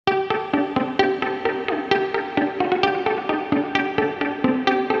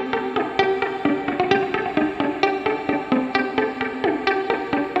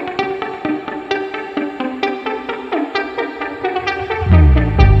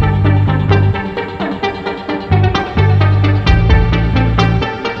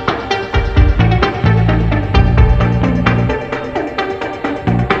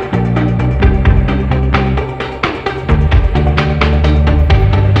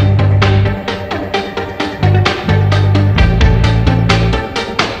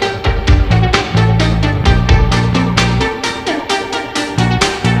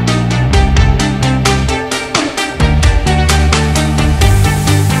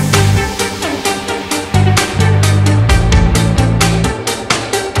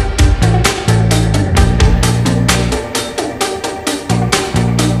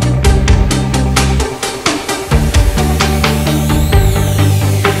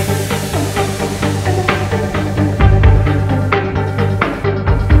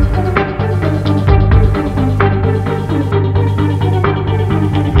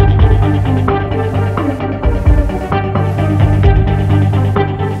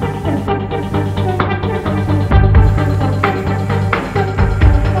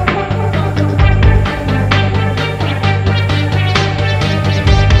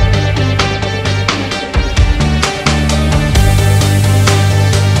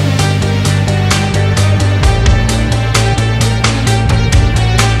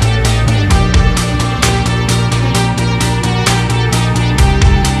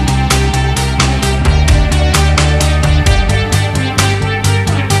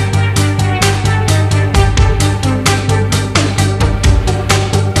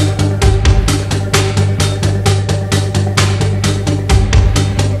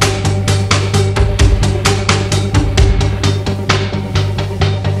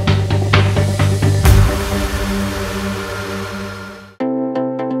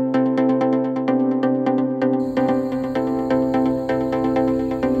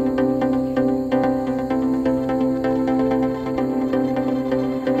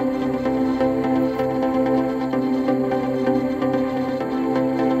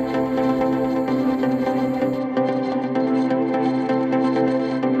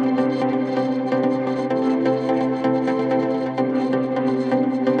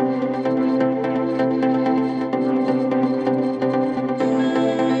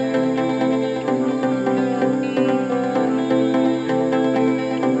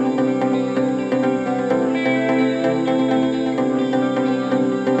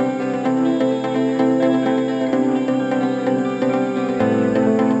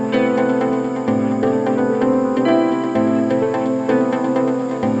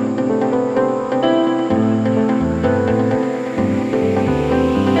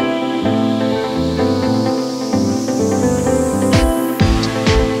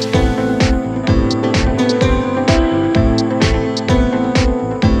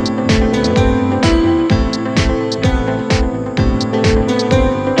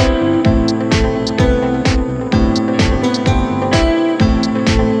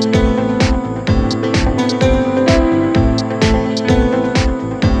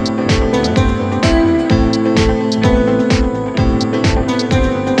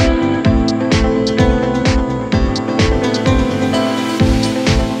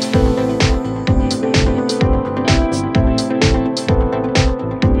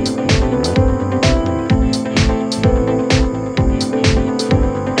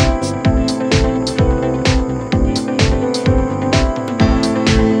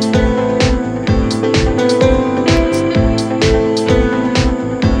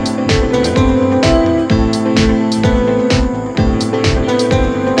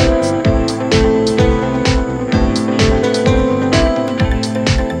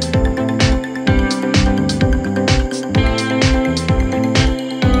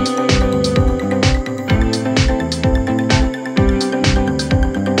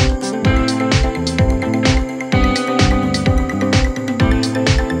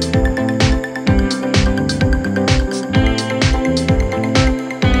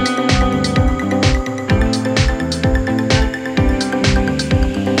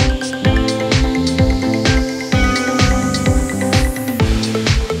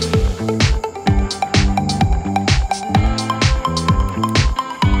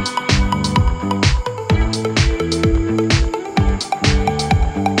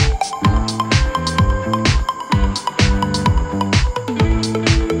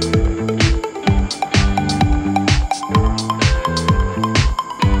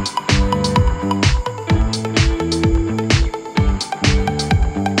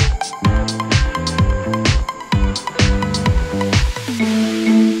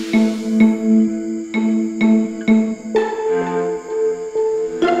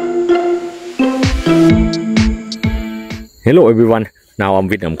Hello everyone, now I'm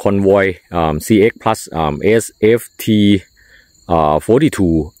with Convoy CX Plus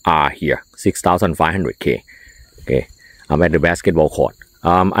SFT-42R here, 6500K. Okay, I'm at the basketball court.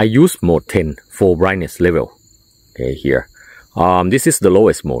 I use mode 10 for brightness level. Okay, here. This is the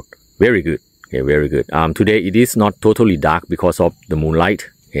lowest mode. Very good. Okay, very good. Today it is not totally dark because of the moonlight.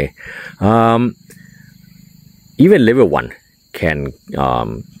 Okay. Even level 1 can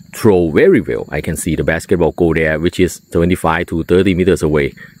throw very well. I can see the basketball go there, which is 25 to 30 meters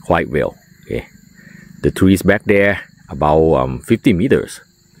away, quite well. Okay. The trees back there about 50 meters.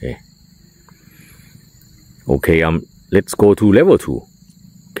 Okay. Okay. Let's go to level 2.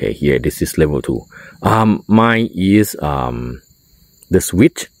 Okay, here this is level 2. Mine is the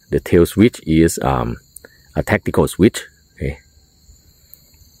switch. The tail switch is a tactical switch. Okay.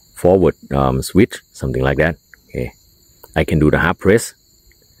 Forward switch, something like that. Okay. I can do the half press.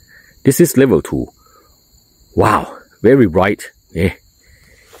 This is level 2. Wow, very bright. Okay.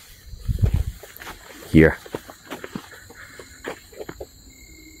 Here.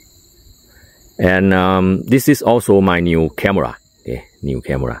 And this is also my new camera. Okay, new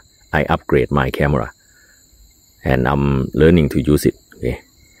camera. I upgrade my camera. And I'm learning to use it. Okay.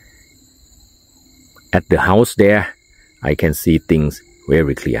 At the house there, I can see things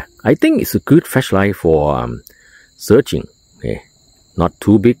very clear. I think it's a good flashlight for searching. Okay. Not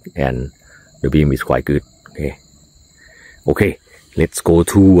too big and the beam is quite good. Okay. Okay, let's go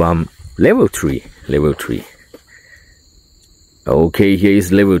to level 3. Level 3. Okay, here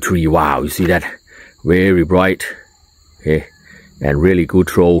is level 3. Wow, you see that? Very bright. Okay. And really good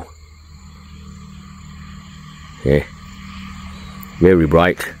throw. Okay. Very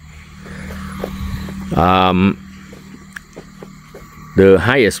bright. The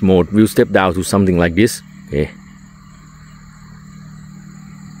highest mode will step down to something like this. Okay.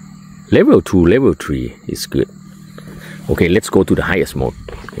 Level 2, level 3 is good. Okay, let's go to the highest mode.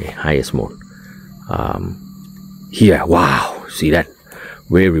 Okay, highest mode. Here, wow, see that?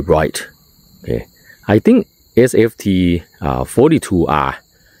 Very bright. Okay, I think SFT-42R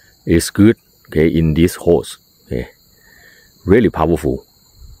is good. Okay, in this hose. Okay, really powerful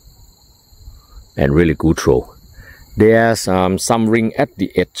and really good throw. There's some ring at the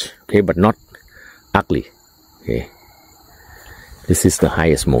edge. Okay, but not ugly. Okay, this is the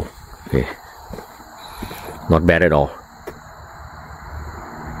highest mode. Okay. Not bad at all.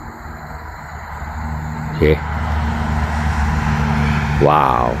 Okay.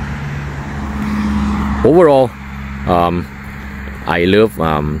 Wow. Overall, I love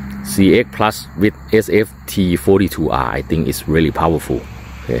CX Plus with SFT-42R. I think it's really powerful.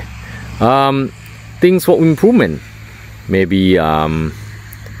 Okay. Things for improvement. Maybe I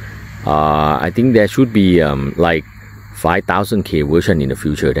think there should be like 5000K version in the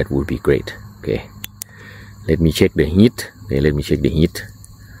future. That would be great. Okay, let me check the heat. Okay, let me check the heat.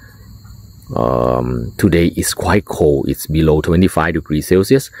 Today is quite cold. It's below 25 degrees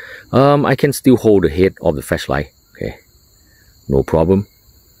Celsius. I can still hold the head of the flashlight. Okay, no problem.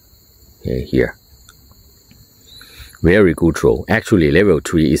 Okay, here. Very good throw. Actually, level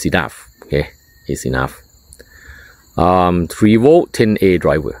 3 is enough. Okay, it's enough. 3-volt 10A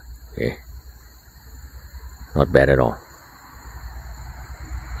driver. Okay, not bad at all.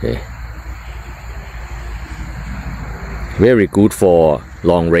 Okay. Very good for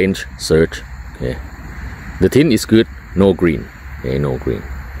long range search. Okay. The tint is good, no green. Okay, no green.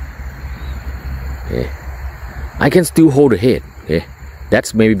 Okay. I can still hold the head. Okay.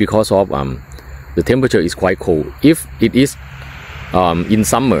 That's maybe because of the temperature is quite cold. If it is in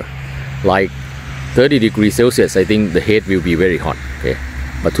summer, like 30 degrees Celsius, I think the head will be very hot. Okay.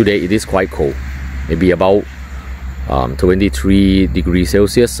 But today it is quite cold. Maybe about 23 degrees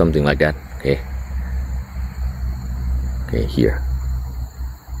Celsius, something like that. Okay. Okay, here.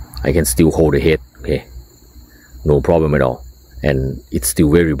 I can still hold the head. Okay. No problem at all. And it's still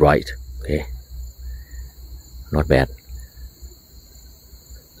very bright. Okay. Not bad.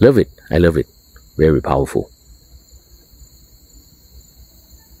 Love it. I love it. Very powerful.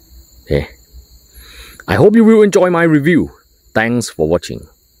 Okay. I hope you will enjoy my review. Thanks for watching.